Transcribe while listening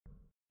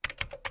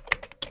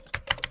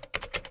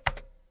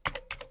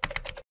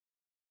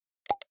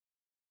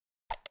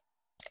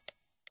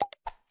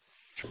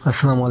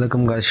আসসালামু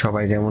আলাইকুম গাইস,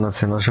 সবাই কেমন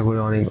আছেন? আশা করি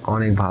অনেক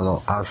অনেক ভালো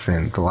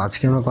আছেন। তো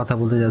আজকে আমরা কথা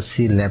বলতে যাচ্ছি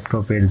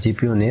ল্যাপটপের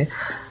জিপিইউ নিয়ে।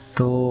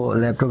 তো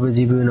ল্যাপটপের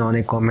জিপিইউ নিয়ে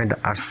অনেক কমেন্ট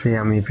আসছে।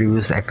 আমি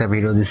প্রিভিয়াস একটা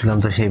ভিডিও দিয়েছিলাম,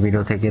 তো সেই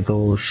ভিডিও থেকে তো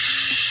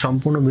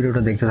সম্পূর্ণ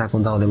ভিডিওটা দেখতে থাকুন,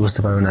 তাহলে বুঝতে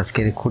পারবেন।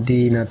 আজকের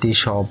খুঁটিনাটি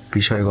সব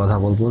বিষয়ে কথা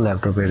বলবো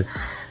ল্যাপটপের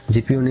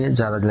জিপিইউ নিয়ে।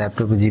 যারা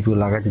ল্যাপটপে জিপিইউ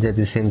লাগাতে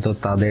চাইতেছেন তো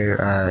তাদের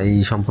এই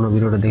সম্পূর্ণ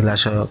ভিডিওটা দেখলে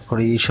আশা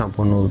করি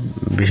সম্পূর্ণ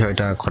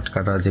বিষয়টা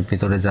খটকাটা যে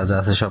ভিতরে যা যা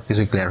আছে সব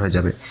কিছু ক্লিয়ার হয়ে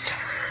যাবে।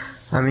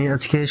 আমি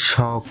আজকে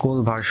সকল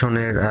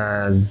ভার্সনের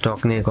ডক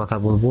নিয়ে কথা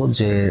বলবো।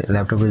 যে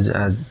ল্যাপটপে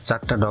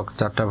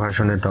চারটা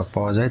ভার্সনের ডক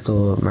পাওয়া যায়। তো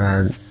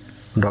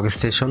ডক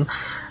স্টেশন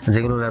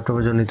যেগুলো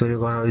ল্যাপটপের জন্য তৈরি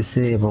করা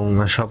হয়েছে, এবং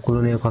সবগুলো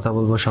নিয়ে কথা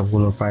বলবো,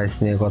 সবগুলোর প্রাইস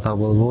নিয়ে কথা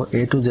বলবো,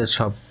 এ টু জেড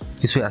সব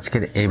কিছুই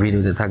আজকের এই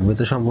ভিডিওতে থাকবে।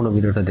 তো সম্পূর্ণ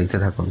ভিডিওটা দেখতে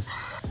থাকুন।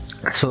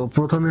 সো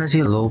প্রথমে আসি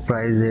লো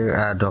প্রাইজের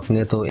ডক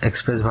নিয়ে। তো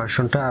এক্সপ্রেস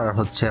ভার্সনটা আর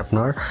হচ্ছে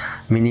আপনার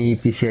মিনি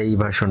পিসিআই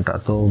ভার্সনটা।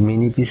 তো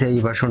মিনি পিসিআই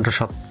ভার্সনটা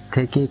সব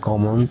থেকে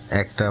কমন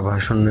একটা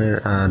ভার্সনের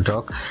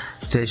ডক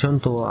স্টেশন।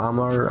 তো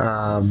আমার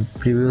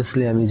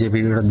প্রিভিয়াসলি আমি যে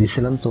ভিডিওটা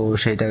দিছিলাম, তো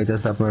সেইটা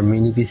হইতেছে আপনার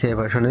মিনি পিসিআই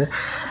ভার্সনের।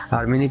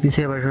 আর মিনি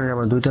পিসিআই ভার্সনের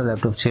আমার দুইটা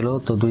ল্যাপটপ ছিল।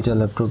 তো দুইটা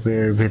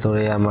ল্যাপটপের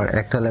ভেতরে আমার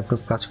একটা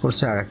ল্যাপটপ কাজ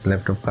করছে আর একটা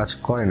ল্যাপটপ কাজ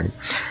করে নাই।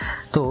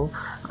 তো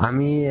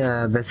আমি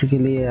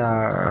বেসিক্যালি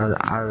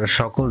আর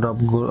সকল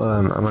ডপগুলো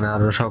মানে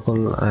আরও সকল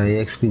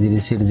এক্সপি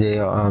জিডিসির যে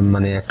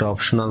মানে একটা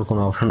অপশনাল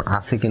কোনো অপশন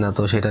আছে কিনা,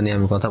 তো সেটা নিয়ে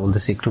আমি কথা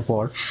বলতেছি একটু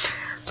পর।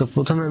 তো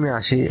প্রথমে আমি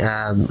আসি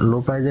লো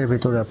প্রাইজের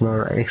ভিতরে আপনার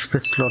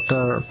এক্সপ্রেস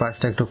স্লটটার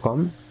প্রাইসটা একটু কম,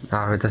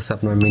 আর হইতেছে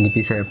আপনার মিনি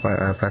পিসের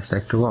প্রাইসটা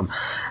একটু কম।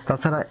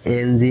 তাছাড়া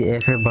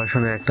NGFF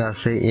ভার্সনের একটা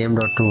আছে,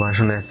 M.2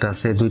 ভার্সনের একটা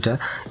আছে,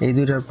 এই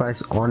দুইটার প্রাইস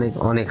অনেক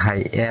অনেক হাই।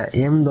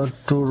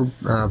 M.2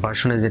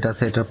 ভার্সনে যেটা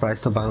আছে এটার প্রাইস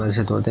তো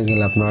বাংলাদেশে ধরতে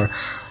গেলে আপনার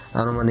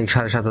আনুমানিক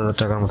 7,500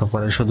 টাকার মতো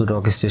পড়ে শুধু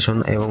ডক স্টেশন,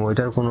 এবং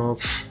ওইটার কোনো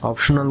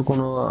অপশনাল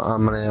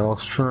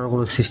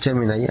কোনো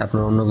সিস্টেমই নাই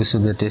আপনার অন্য কিছু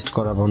দিয়ে টেস্ট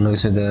করা বা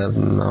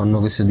অন্য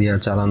কিছু দিয়ে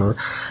চালানোর।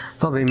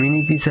 তবে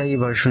মিনি পিসিআই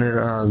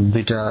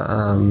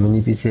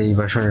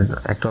ভার্সনের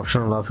একটা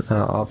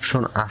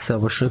অপশন আছে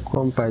অবশ্যই।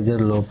 কম প্রাইজের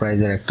লো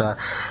প্রাইজের একটা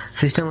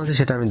সিস্টেম আছে,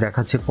 সেটা আমি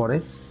দেখাচ্ছি পরে।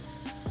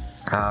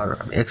 আর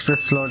এক্সপ্রেস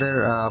স্লটের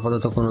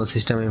আপাতত কোনো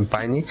সিস্টেম আমি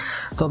পাইনি।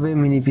 তবে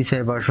মিনি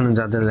পিসিআই ভার্সনে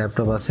যাদের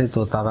ল্যাপটপ আছে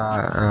তো তারা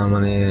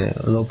মানে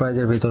লো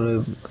প্রাইজের ভিতরে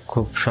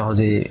খুব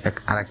সহজেই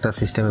আরেকটা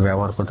সিস্টেমে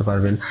ব্যবহার করতে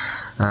পারবেন।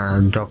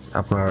 ডক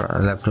আপনার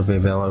ল্যাপটপে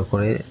ব্যবহার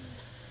করে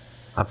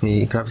আপনি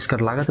গ্রাফিক্স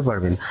কার্ড লাগাতে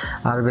পারবেন।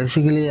 আর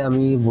বেসিক্যালি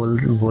আমি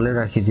বলে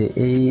রাখি যে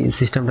এই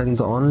সিস্টেমটা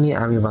কিন্তু অনলি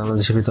আমি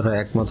বাংলাদেশের ভিতরে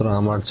একমাত্র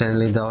আমার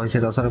চ্যানেলে দেওয়া হয়েছে,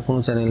 তাছাড়া কোনো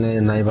চ্যানেলে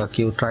নাই বা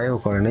কেউ ট্রাইও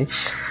করে নাই।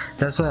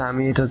 দ্যাটস ওয়াই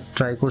আমি এটা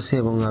ট্রাই করছি,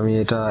 এবং আমি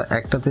এটা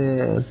একটাতে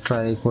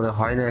ট্রাই করে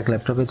হয় না এক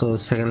ল্যাপটপে, তো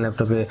সেকেন্ড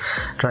ল্যাপটপে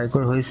ট্রাই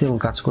করে হয়েছে এবং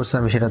কাজ করছে।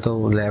 আমি সেটা তো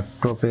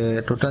ল্যাপটপে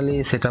টোটালি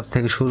সেট আপ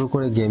থেকে শুরু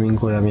করে গেমিং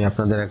করে আমি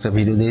আপনাদের একটা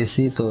ভিডিও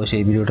দিয়েছি। তো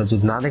সেই ভিডিওটা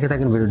যদি না দেখে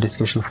থাকেন, ভিডিও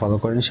ডিসক্রিপশন ফলো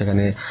করেন,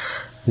 সেখানে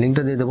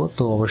লিঙ্কটা দিয়ে দেবো,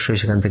 তো অবশ্যই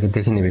সেখান থেকে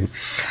দেখে নেবেন।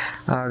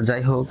 আর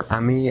যাই হোক,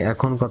 আমি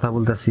এখন কথা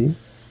বলতেছি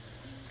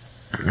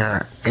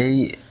এই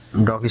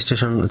ডক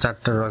স্টেশন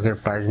চারটা ডকের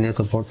প্রাইস নিয়ে।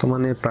 তো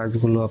বর্তমানে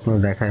প্রাইসগুলো আপনার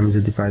দেখায়, আমি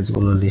যদি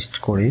প্রাইসগুলো লিস্ট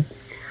করি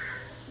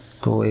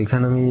তো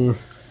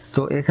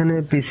এখানে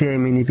পিসিআই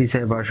মিনি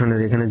পিসিআই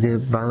ভার্সনের এখানে যে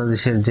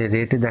বাংলাদেশের যে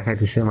রেটে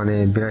দেখাইতেছে, মানে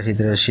 82,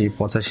 83,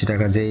 85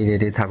 টাকা যেই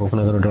রেটে থাকুক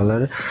না কেন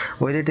ডলার,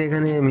 ওই রেটে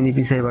এখানে মিনি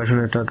পিসিআই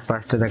ভার্সনের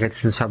প্রাইসটা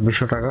দেখাইতেছে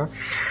 2600 টাকা।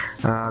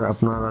 আর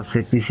আপনার আছে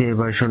পিসিআই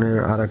ভার্সনের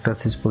আর একটা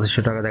আছে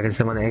 2500 টাকা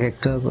দেখাইতেছে, মানে এক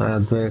একটা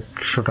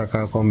 200 টাকা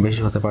কম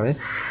বেশি হতে পারে।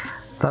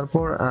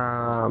 তারপর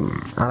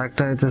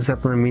আরেকটা হইতেছে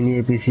আপনার মিনি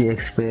এপিসি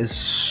এক্সপ্রেস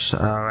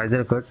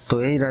রাইজার কাট। তো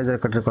এই রাইজার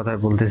কাটের কথাই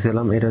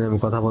বলতেছিলাম, এটা নিয়ে আমি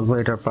কথা বলবো।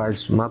 এটার প্রাইস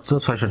মাত্র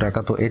 600 টাকা।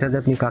 তো এটাতে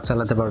আপনি কাজ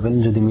চালাতে পারবেন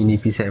যদি মিনি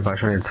পিসিআই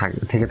ভার্সনের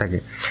থেকে থাকে।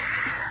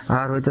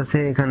 আর হইতেছে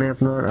এখানে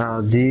আপনার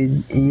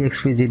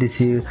EXP GDC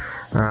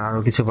আরও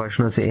কিছু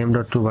ভার্সন আছে।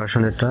 M.2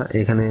 ভার্সনেরটা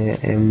এখানে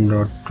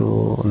M.2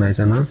 না,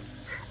 এটা না,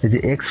 এই যে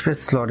এক্সপ্রেস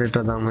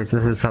স্লটেরটার দাম হয়েছে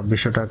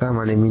 2600 টাকা।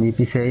 মানে মিনি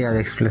পিসিআই আর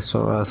এক্সপ্রেস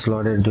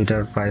স্লটের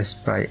দুইটার প্রাইস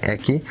প্রায়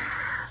একই।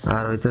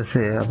 আর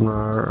হইতেছে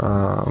আপনার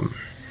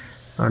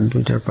আর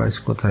দুইটার প্রাইস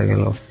কোথায়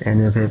গেল,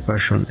 NFA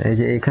ভার্সন, এই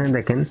যে এখানে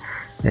দেখেন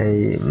এই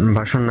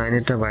ভার্সন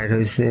 9 বাইর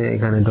হয়েছে।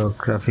 এখানে ডক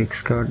গ্রাফিক্স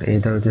কার্ড,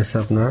 এটা হইতেছে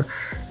আপনার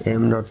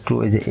M.2,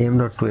 এই যে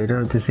M.2 এটা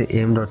হইতেছে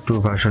M.2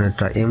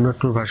 ভার্সনেরটা।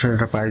 M.2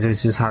 ভার্সনেরটা প্রাইস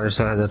হয়েছে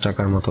 6,500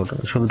 টাকার মতো,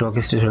 শুধু ডক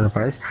স্টেশনের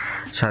প্রাইস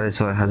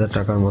 6,500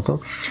 টাকার মতো।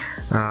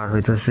 আর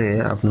হইতেছে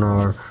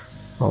আপনার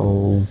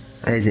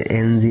এই যে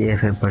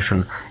NGFF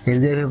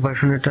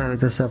ভার্সনেরটা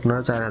হইতেছে আপনার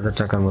 4,000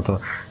 টাকার মতো,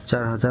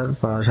 4,000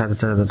 বা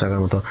 4,500 টাকার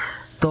মতো।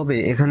 তবে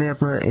এখানে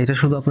আপনার এটা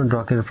শুধু আপনার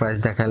ডকের প্রাইস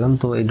দেখাইলাম।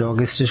 তো এই ডক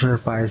স্টেশনের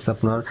প্রাইস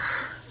আপনার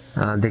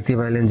দেখতে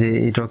পাইলেন যে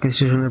এই ডক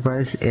স্টেশনের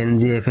প্রাইস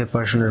NGFF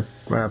ভার্সনের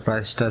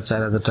প্রাইসটা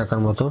 4000 টাকার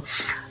মতো,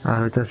 আর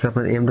হইতেছে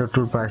আপনার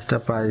M.2 প্রাইসটা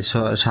প্রায়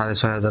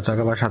 6500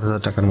 টাকা বা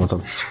 7000 টাকার মতো।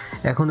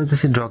 এখন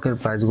হইতেছে ডকের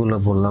প্রাইসগুলো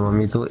বললাম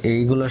আমি, তো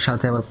এইগুলোর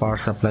সাথে আবার পাওয়ার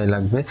সাপ্লাই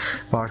লাগবে,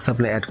 পাওয়ার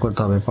সাপ্লাই অ্যাড করতে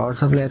হবে। পাওয়ার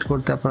সাপ্লাই অ্যাড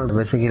করতে আপনার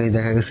বেসিক্যালি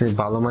দেখা গেছে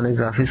ভালো মানের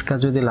গ্রাফিক্স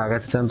কার্ড যদি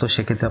লাগাতে চান তো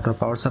সেক্ষেত্রে আপনার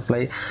পাওয়ার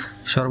সাপ্লাই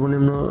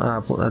সর্বনিম্ন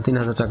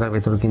 3000 টাকার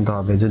ভেতর কিনতে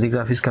হবে যদি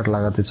গ্রাফিক্স কার্ড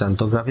লাগাতে চান।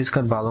 তো গ্রাফিক্স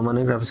কার্ড ভালো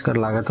মানের গ্রাফিক্স কার্ড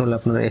লাগাতে হলে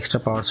আপনার এক্সট্রা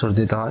পাওয়ার সোর্স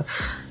দিতে হয়,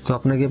 তো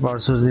আপনাকে পাওয়ার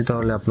সোর্স দিতে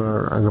হলে আপনার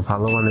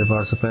ভালো মানের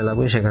পাওয়ার সাপ্লাই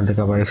লাগবে, সেখান থেকে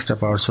আবার এক্সট্রা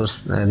পাওয়ার সোর্স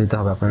দিতে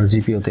হবে আপনার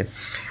জিপিইউতে।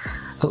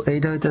 তো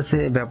এইটা হইতেছে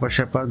ব্যাপার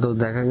স্যাপার। তো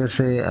দেখা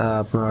গেছে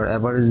আপনার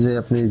অ্যাভারেজে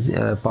আপনি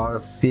পাওয়ার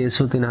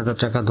পিএসও 3000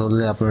 টাকা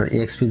ধরলে আপনার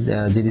এক্সপি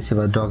জিডিসি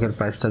বা ডকের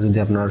প্রাইসটা যদি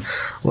আপনার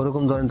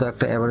ওরকম ধরেন, তো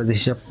একটা অ্যাভারেজ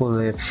হিসাব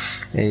করলে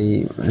এই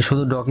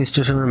শুধু ডক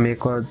স্টেশনের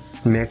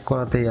মেক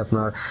করাতেই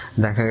আপনার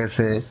দেখা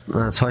গেছে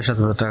 6-7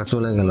 হাজার টাকা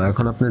চলে গেল।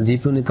 এখন আপনার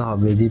জিপিইউ নিতে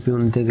হবে, জিপিইউ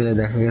নিতে গেলে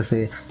দেখা গেছে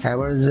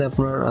অ্যাভারেজে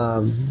আপনার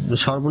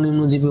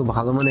সর্বনিম্ন জিপিইউ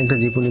ভালো মানে একটা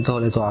জিপিইউ নিতে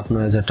হলে তো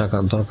 8-9 হাজার টাকা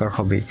দরকার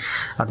হবে,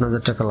 8-9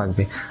 হাজার টাকা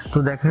লাগবে। তো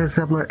দেখা গেছে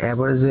আপনার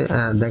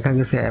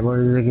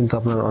অ্যাভারেজে কিন্তু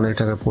আপনার অনেক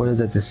টাকা পড়ে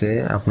যেতেছে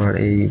আপনার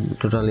এই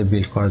টোটালি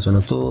বিল্ড করার জন্য।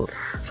 তো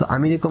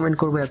আমি রিকমেন্ড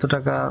করবো এত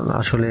টাকা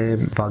আসলে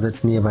বাজেট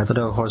নিয়ে বা এত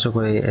টাকা খরচ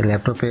করে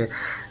ল্যাপটপে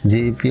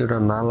জিপিইউটা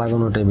না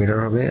লাগানোটাই বেটার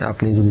হবে।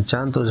 আপনি যদি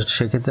চান তো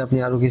সেক্ষেত্রে আপনি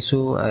আরও কিছু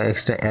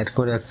এক্সট্রা অ্যাড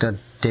করে একটা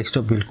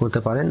ডেস্কটপ বিল্ড করতে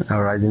পারেন আর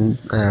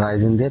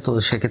রাইজেন দিয়ে, তো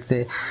সেক্ষেত্রে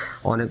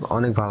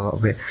অনেক ভালো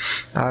হবে।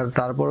 আর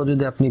তারপরও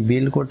যদি আপনি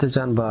বিল্ড করতে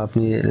চান বা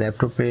আপনি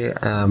ল্যাপটপে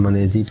মানে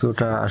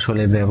জিপিইউটা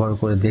আসলে ব্যবহার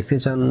করে দেখতে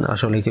চান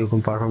আসলে কীরকম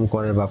পারফর্ম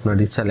করে, বা আপনার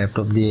ইচ্ছা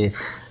ল্যাপটপ দিয়ে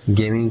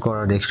গেমিং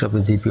করা, ডেস্কটপে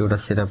জিপিইউটা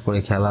সেট আপ করে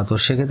খেলা, তো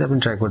সেক্ষেত্রে আপনি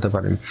ট্রাই করতে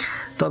পারেন।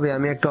 তবে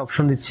আমি একটা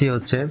অপশন দিচ্ছি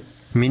হচ্ছে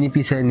মিনি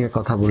পিসিআই নিয়ে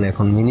কথা বলে।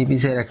 এখন মিনি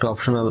পিসিআই একটা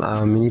অপশনাল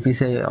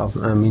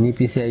মিনি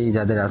পিসিআই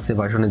যাদের আছে,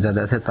 ভার্সনের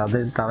যাদের আছে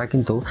তারা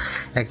কিন্তু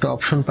একটা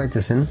অপশন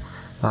পাইতেছেন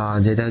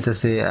যেটা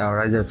হইতেছে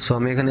রাইজার। সো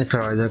আমি এখানে একটা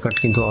রাইজার কার্ড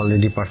কিন্তু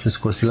অলরেডি পারচেস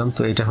করছিলাম,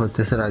 তো এটা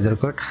হচ্ছে রাইজার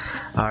কার্ড।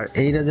 আর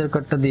এই রাইজার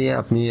কার্ডটা দিয়ে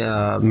আপনি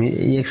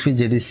ইএক্সপি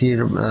জিডিসির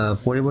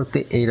পরিবর্তে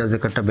এই রাইজার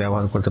কার্ডটা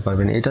ব্যবহার করতে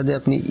পারবেন। এটা দিয়ে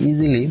আপনি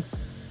ইজিলি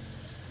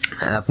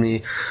আপনি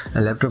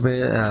ল্যাপটপে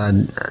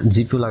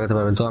জিপিইউ লাগাতে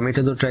পারবেন। তো আমি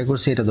এটা তো ট্রাই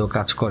করছি, এটা তো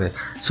কাজ করে।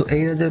 সো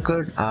এই রাইজার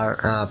কার্ড, আর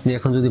আপনি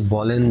এখন যদি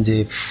বলেন যে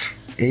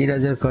এই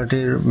রাইজার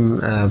কার্ডের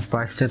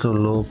প্রাইসটা এত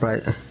লো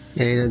প্রাইস,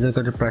 এই রাইজার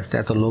কার্ডের প্রাইসটা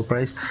এত লো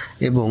প্রাইস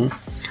এবং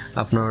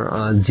আপনার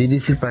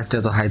জিডিসির প্রাইসটা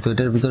এত হাই, তো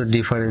এটার ভিতরে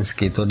ডিফারেন্স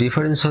কি? তো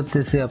ডিফারেন্স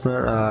হচ্ছে আপনার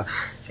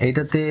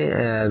এইটাতে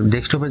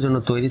ডেস্কটপের জন্য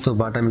তৈরি, তো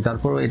বাট আমি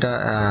তারপর এটা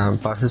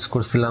পারচেস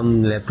করছিলাম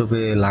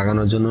ল্যাপটপে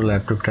লাগানোর জন্য,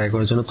 ল্যাপটপ ট্রাই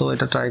করার জন্য। তো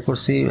এটা ট্রাই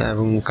করছি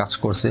এবং কাজ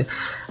করছে।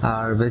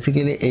 আর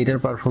বেসিক্যালি এইটার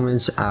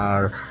পারফরমেন্স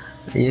আর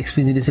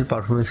এক্সপি জিডিসির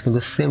পারফরমেন্স কিন্তু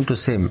সেম টু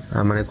সেম,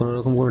 মানে কোনো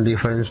রকম কোনো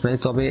ডিফারেন্স নাই।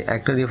 তবে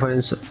একটা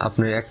ডিফারেন্স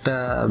আপনার একটা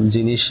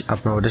জিনিস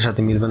আপনার ওটার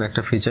সাথে মিলবে না,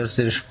 একটা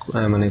ফিচার্সের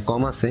মানে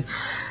কম আছে।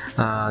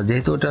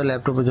 যেহেতু ওটা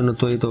ল্যাপটপের জন্য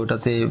তৈরি, তো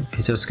ওটাতে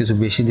ফিচার্স কিছু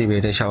বেশি দিবে,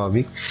 এটাই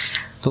স্বাভাবিক।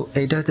 তো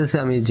এইটা হচ্ছে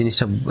আমি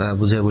জিনিসটা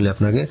বুঝিয়ে বলি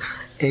আপনাকে,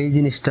 এই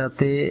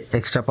জিনিসটাতে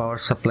এক্সট্রা পাওয়ার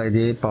সাপ্লাই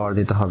দিয়ে পাওয়ার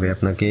দিতে হবে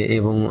আপনাকে,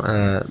 এবং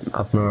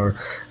আপনার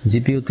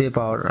জিপিইউতে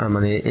পাওয়ার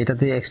মানে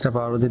এটাতে এক্সট্রা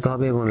পাওয়ারও দিতে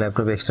হবে এবং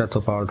ল্যাপটপে এক্সট্রা তো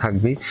পাওয়ার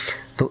থাকবেই।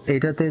 তো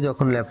এটাতে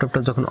যখন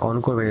ল্যাপটপটা যখন অন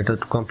করবেন, এটা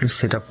কমপ্লিট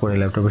সেট আপ করে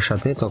ল্যাপটপের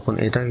সাথে, তখন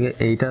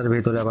এইটার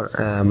ভিতরে আবার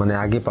মানে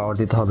আগে পাওয়ার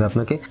দিতে হবে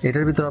আপনাকে,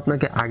 এটার ভিতরে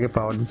আপনাকে আগে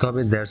পাওয়ার দিতে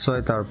হবে, দ্যাটস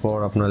ওয়াই তারপর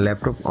আপনার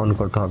ল্যাপটপ অন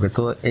করতে হবে।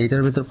 তো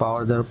এইটার ভিতর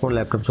পাওয়ার দেওয়ার পর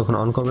ল্যাপটপ যখন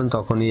অন করবেন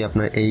তখনই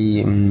আপনার এই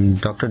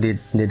ডকটা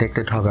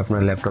ডিটেক্টেড হবে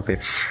আপনার ল্যাপটপে।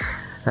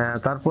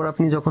 তারপর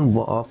আপনি যখন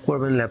অফ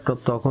করবেন ল্যাপটপ,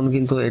 তখন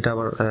কিন্তু এটা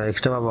আবার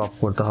এক্সট্রাভাবে অফ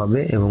করতে হবে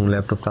এবং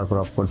ল্যাপটপ তারপর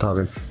অফ করতে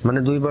হবে, মানে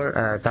দুইবার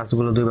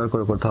কাজগুলো দুইবার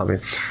করে করতে হবে।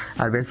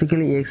 আর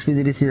বেসিক্যালি এক্সপি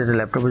জিডিসি যেটা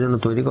ল্যাপটপের জন্য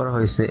তৈরি করা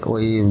হয়েছে,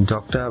 ওই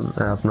ডকটা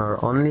আপনার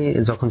অনলি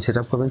যখন সেট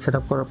আপ করবেন, সেট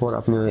আপ করার পর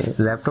আপনি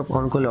ল্যাপটপ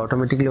অন করলে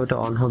অটোমেটিকলি ওটা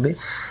অন হবে,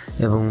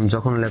 এবং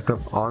যখন ল্যাপটপ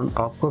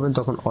অফ করবেন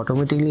তখন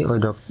অটোমেটিকলি ওই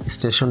ডক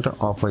স্টেশনটা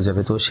অফ হয়ে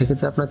যাবে। তো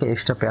সেক্ষেত্রে আপনাকে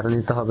এক্সট্রা প্যারা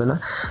নিতে হবে না।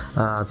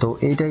 তো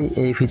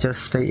এই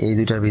ফিচার্সটাই এই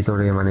দুইটার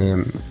ভিতরে মানে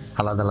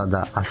আলাদা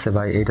আলাদা আছে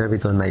ভাই, এটার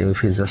ভিতরে নাই ওই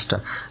ফিচার্সটা।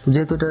 তো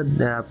যেহেতু এটা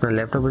আপনার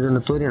ল্যাপটপের জন্য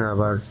তৈরি না,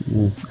 আবার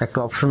একটা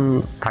অপশন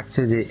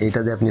থাকছে যে এইটা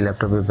দিয়ে আপনি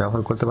ল্যাপটপে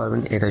ব্যবহার করতে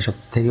পারবেন, এটাই সব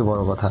থেকে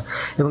বড় কথা।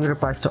 এবং এটার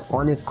প্রাইসটা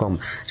অনেক কম,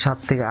 $7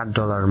 থেকে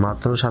 $8,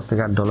 মাত্র $7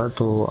 থেকে $8।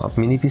 তো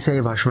মিনি পিসিআই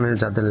ভার্সনের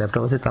যাদের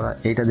ল্যাপটপ আছে তারা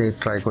এইটা দিয়ে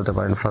ট্রাই করতে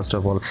পারেন। ফার্স্ট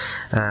অফ অল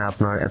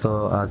আপনার এত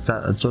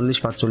 $40,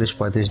 $45,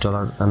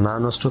 $35 না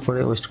নষ্ট করে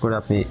ওয়েস্ট করে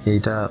আপনি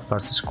এইটা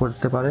পারচেস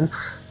করতে পারেন।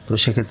 তো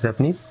সেক্ষেত্রে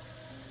আপনি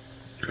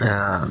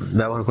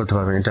ব্যবহার করতে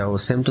পারবেন, এটাও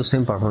সেম টু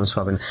সেম পারফরমেন্স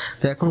পাবেন।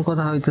 তো এখন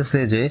কথা হইতেছে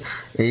যে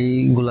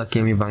এইগুলা কি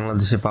আমি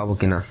বাংলাদেশে পাবো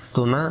কিনা?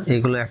 তো না,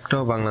 এগুলো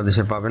একটাও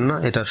বাংলাদেশে পাবেন না।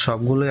 এটা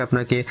সবগুলোই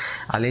আপনাকে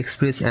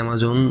আলিএক্সপ্রেস,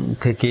 অ্যামাজন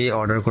থেকে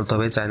অর্ডার করতে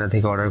হবে, চায়না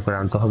থেকে অর্ডার করে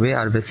আনতে হবে।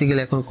 আর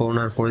বেসিক্যালি এখন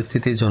করোনার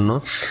পরিস্থিতির জন্য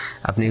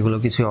আপনি এগুলো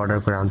কিছুই অর্ডার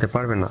করে আনতে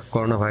পারবেন না,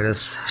 করোনা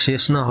ভাইরাস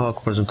শেষ না হওয়া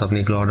পর্যন্ত আপনি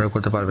এগুলো অর্ডার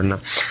করতে পারবেন না।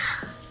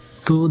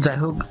 তো যাই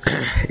হোক,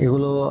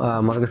 এগুলো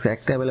আমার কাছে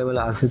একটা অ্যাভেলেবেল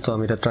আছে, তো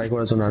আমি এটা ট্রাই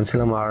করার জন্য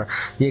আনছিলাম। আর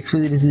এক্সপি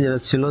জিডিসি যেটা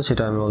ছিল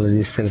সেটা আমি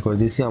অলরেডি সেল করে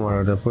দিয়েছি, আমার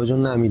অর্ডার প্রয়োজন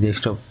না। আমি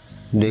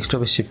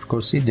ডেস্কটপে শিফট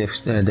করছি,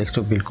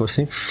 ডেস্কটপ বিল্ড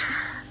করছি।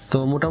 তো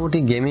মোটামুটি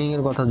গেমিং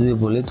এর কথা যদি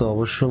বলি তো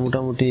অবশ্যই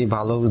মোটামুটি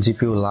ভালো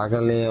জিপিইউ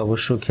লাগালে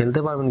অবশ্য খেলতে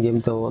পারবেন গেম,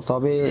 তো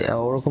তবে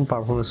ওরকম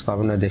পারফরমেন্স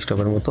পাবেন না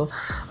ডেস্কটপের মতো,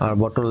 আর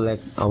বটল ল্যাগ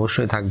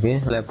অবশ্যই থাকবে।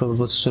 ল্যাপটপের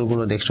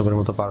প্রসেসরগুলো ডেস্কটপের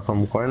মতো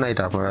পারফর্ম করে না,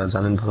 এটা আপনারা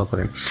জানেন ভালো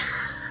করে।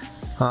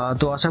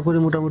 তো আশা করি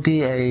মোটামুটি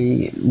এই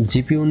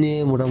জিপিইউ নিয়ে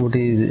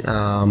মোটামুটি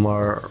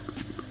আমার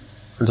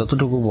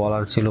যতটুকু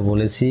বলার ছিল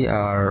বলেছি।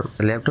 আর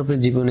ল্যাপটপের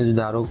জিপিইউ নিয়ে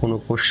যদি আরও কোনো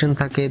কোশ্চেন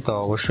থাকে তো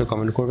অবশ্যই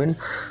কমেন্ট করবেন,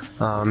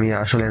 আমি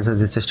আসলে অ্যান্সার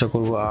দিতে চেষ্টা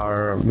করব। আর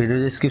ভিডিও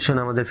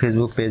ডিসক্রিপশনে আমাদের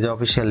ফেসবুক পেজে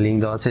অফিসিয়াল লিঙ্ক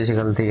দেওয়া আছে,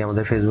 সেখান থেকে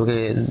আমাদের ফেসবুকে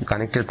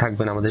কানেক্টেড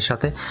থাকবেন আমাদের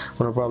সাথে,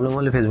 কোনো প্রবলেম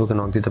হলে ফেসবুকে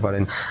নক দিতে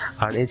পারেন।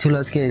 আর এই ছিল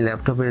আজকে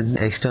ল্যাপটপের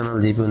এক্সটার্নাল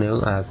জিপিইউ নিয়ে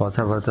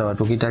কথাবার্তা বা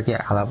টুকিটাকি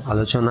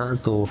আলোচনা।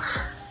 তো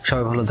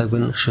সবাই ভালো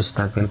থাকবেন, সুস্থ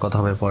থাকবেন, কথা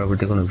হবে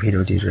পরবর্তী কোনো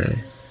ভিডিওটি।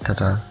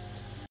 টাটা।